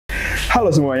Halo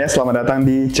semuanya, selamat datang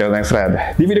di channel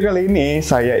Nextren. Di video kali ini,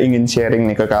 saya ingin sharing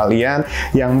nih ke kalian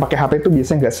yang pakai HP itu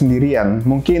biasanya nggak sendirian.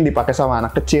 Mungkin dipakai sama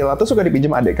anak kecil atau suka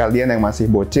dipinjam adik kalian yang masih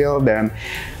bocil dan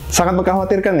sangat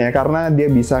mengkhawatirkan ya, karena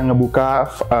dia bisa ngebuka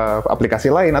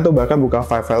aplikasi lain atau bahkan buka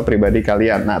file-file pribadi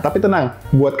kalian. Nah, tapi tenang,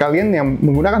 buat kalian yang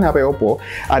menggunakan HP OPPO,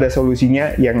 ada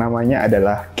solusinya yang namanya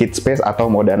adalah Kit Space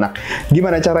atau mode anak.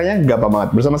 Gimana caranya? Gampang banget.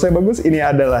 Bersama saya Bagus, ini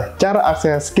adalah cara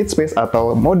akses Kit Space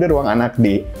atau mode ruang anak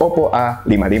di OPPO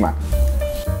A55.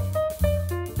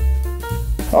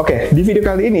 Oke, di video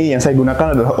kali ini yang saya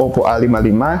gunakan adalah OPPO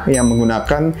A55 yang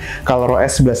menggunakan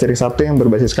ColorOS 11 seri 1 yang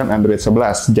berbasiskan Android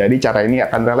 11. Jadi cara ini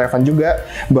akan relevan juga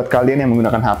buat kalian yang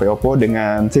menggunakan HP OPPO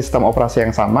dengan sistem operasi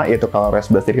yang sama, yaitu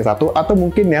ColorOS 11 seri 1 atau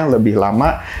mungkin yang lebih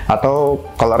lama atau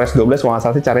ColorOS 12, kalau nggak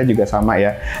salah sih caranya juga sama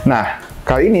ya. Nah,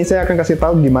 kali ini saya akan kasih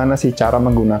tahu gimana sih cara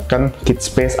menggunakan Kit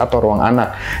Space atau ruang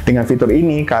anak. Dengan fitur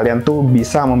ini, kalian tuh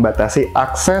bisa membatasi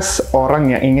akses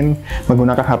orang yang ingin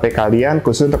menggunakan HP kalian,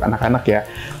 khusus untuk anak-anak ya.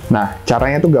 Nah,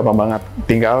 caranya tuh gampang banget.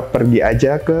 Tinggal pergi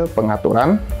aja ke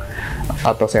pengaturan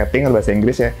atau setting atau bahasa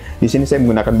Inggris ya. Di sini saya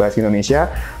menggunakan bahasa Indonesia,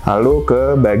 lalu ke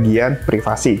bagian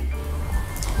privasi.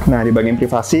 Nah, di bagian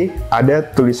privasi ada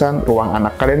tulisan ruang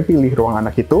anak. Kalian pilih ruang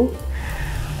anak itu.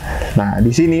 Nah,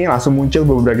 di sini langsung muncul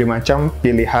berbagai macam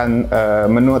pilihan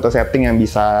menu atau setting yang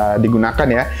bisa digunakan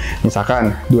ya.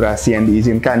 Misalkan durasi yang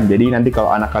diizinkan. Jadi nanti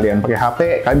kalau anak kalian pakai HP,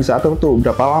 kalian bisa atur tuh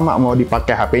berapa lama mau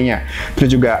dipakai HP-nya. Terus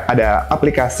juga ada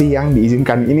aplikasi yang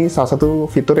diizinkan. Ini salah satu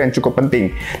fitur yang cukup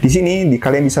penting. Di sini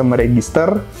kalian bisa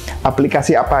meregister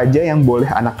aplikasi apa aja yang boleh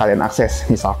anak kalian akses.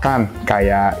 Misalkan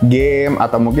kayak game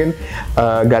atau mungkin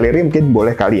galeri mungkin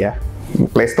boleh kali ya.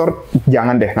 Play Store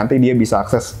jangan deh, nanti dia bisa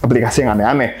akses aplikasi yang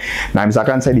aneh-aneh. Nah,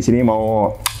 misalkan saya di sini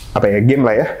mau apa ya, game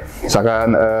lah ya.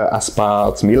 Misalkan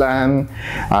Asphalt 9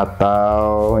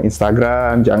 atau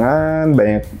Instagram, jangan,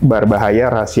 banyak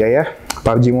berbahaya, rahasia ya.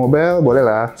 PUBG Mobile boleh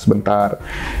lah sebentar.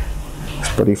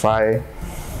 Spotify,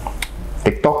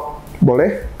 TikTok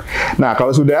boleh. Nah,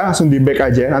 kalau sudah langsung di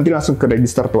back aja, nanti langsung ke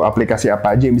register tuh aplikasi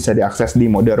apa aja yang bisa diakses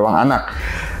di mode ruang anak.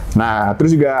 Nah,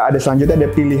 terus juga ada selanjutnya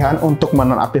ada pilihan untuk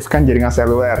menonaktifkan jaringan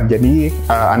seluler. Jadi,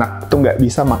 anak tuh nggak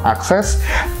bisa mengakses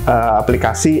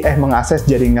mengakses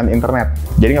jaringan internet.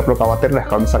 Jadi nggak perlu khawatir lah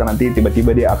kalau misalkan nanti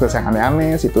tiba-tiba dia akses yang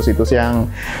aneh-aneh, situs-situs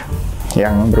yang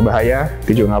berbahaya,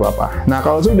 itu juga nggak apa-apa. Nah,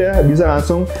 kalau sudah, bisa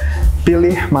langsung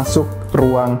pilih masuk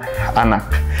ruang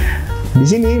anak. Di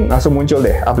sini langsung muncul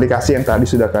deh aplikasi yang tadi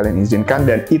sudah kalian izinkan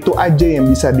dan itu aja yang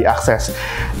bisa diakses.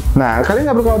 Nah, kalian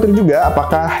nggak perlu khawatir juga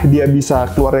apakah dia bisa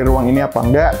keluar dari ruang ini apa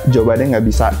enggak. Jawabannya nggak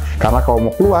bisa, karena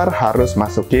kalau mau keluar harus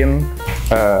masukin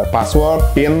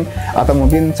password, PIN, atau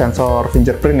mungkin sensor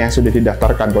fingerprint yang sudah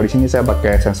didaftarkan. Kalau di sini saya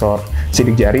pakai sensor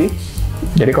sidik jari,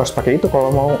 jadi harus pakai itu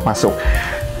kalau mau masuk.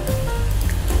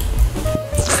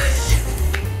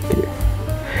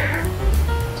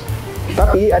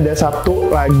 Tapi ada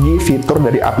satu lagi fitur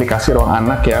dari aplikasi ruang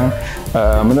anak yang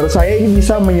menurut saya ini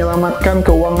bisa menyelamatkan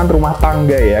keuangan rumah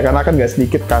tangga ya, karena kan nggak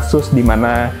sedikit kasus di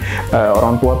mana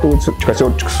orang tua tuh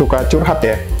suka curhat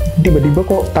ya, tiba-tiba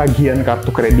kok tagihan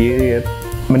kartu kredit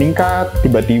meningkat,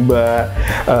 tiba-tiba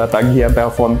tagihan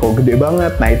telepon kok gede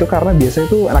banget. Nah, itu karena biasanya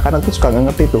tuh anak-anak tuh suka nggak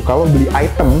ngerti tuh kalau beli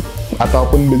item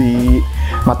ataupun beli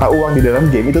mata uang di dalam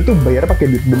game itu tuh bayar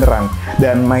pakai duit beneran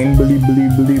dan main beli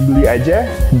aja,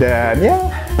 dan ya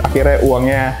akhirnya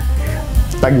uangnya,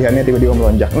 tagihannya tiba-tiba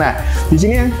melonjak. Nah, di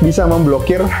sini bisa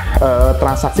memblokir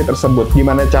transaksi tersebut.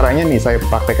 Gimana caranya nih, saya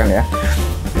praktekkan ya.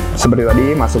 Seperti tadi,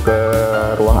 masuk ke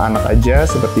ruang anak aja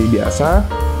seperti biasa.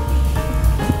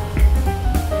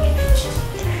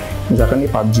 Misalkan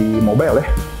ini PUBG Mobile ya,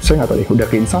 saya nggak tahu deh udah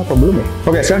keinstall atau belum ya.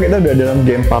 Oke, sekarang kita udah dalam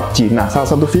game PUBG. Nah, salah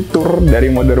satu fitur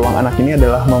dari mode ruang anak ini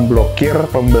adalah memblokir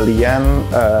pembelian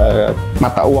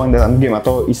mata uang dalam game,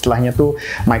 atau istilahnya tuh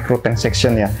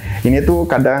microtransaction ya. Ini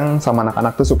tuh kadang sama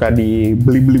anak-anak tuh suka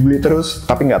dibeli terus,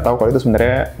 tapi nggak tahu kalau itu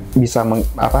sebenarnya bisa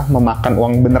memakan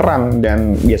uang beneran,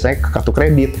 dan biasanya ke kartu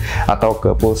kredit atau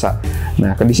ke pulsa.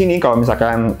 Nah, di sini kalau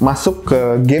misalkan masuk ke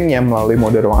gamenya melalui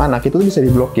mode ruang anak itu bisa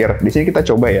diblokir. Di sini kita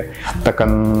coba ya,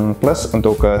 tekan plus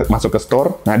untuk masuk ke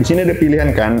store. Nah, di sini ada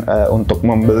pilihan kan untuk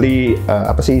membeli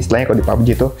apa sih istilahnya kalau di PUBG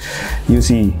itu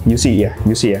UC ya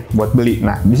buat beli.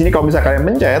 Nah, di sini kalau misalkan kalian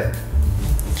pencet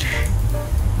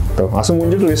tuh, langsung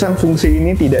muncul tulisan fungsi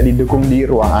ini tidak didukung di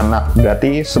ruang anak.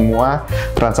 Berarti semua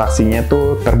transaksinya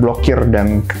tuh terblokir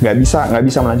dan nggak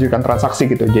bisa melanjutkan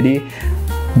transaksi gitu. Jadi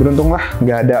beruntunglah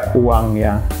nggak ada uang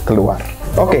yang keluar.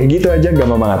 Oke, gitu aja,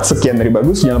 gampang banget. Sekian dari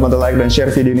Bagus. Jangan lupa untuk like dan share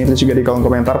video ini. Tulis juga di kolom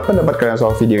komentar pendapat kalian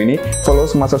soal video ini. Follow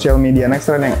semua sosial media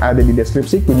Nextren yang ada di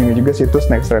deskripsi. Kunjungi juga situs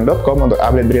nextren.com untuk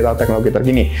update berita teknologi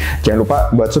terkini. Jangan lupa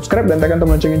buat subscribe dan tekan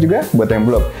tombol loncengnya juga buat yang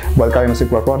belum. Buat kalian yang masih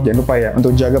keluar, jangan lupa ya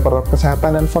untuk jaga protokol kesehatan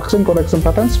dan vaksin kalau ada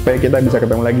kesempatan supaya kita bisa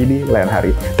ketemu lagi di lain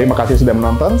hari. Terima kasih sudah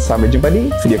menonton. Sampai jumpa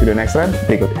di video-video Nextren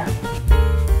berikutnya.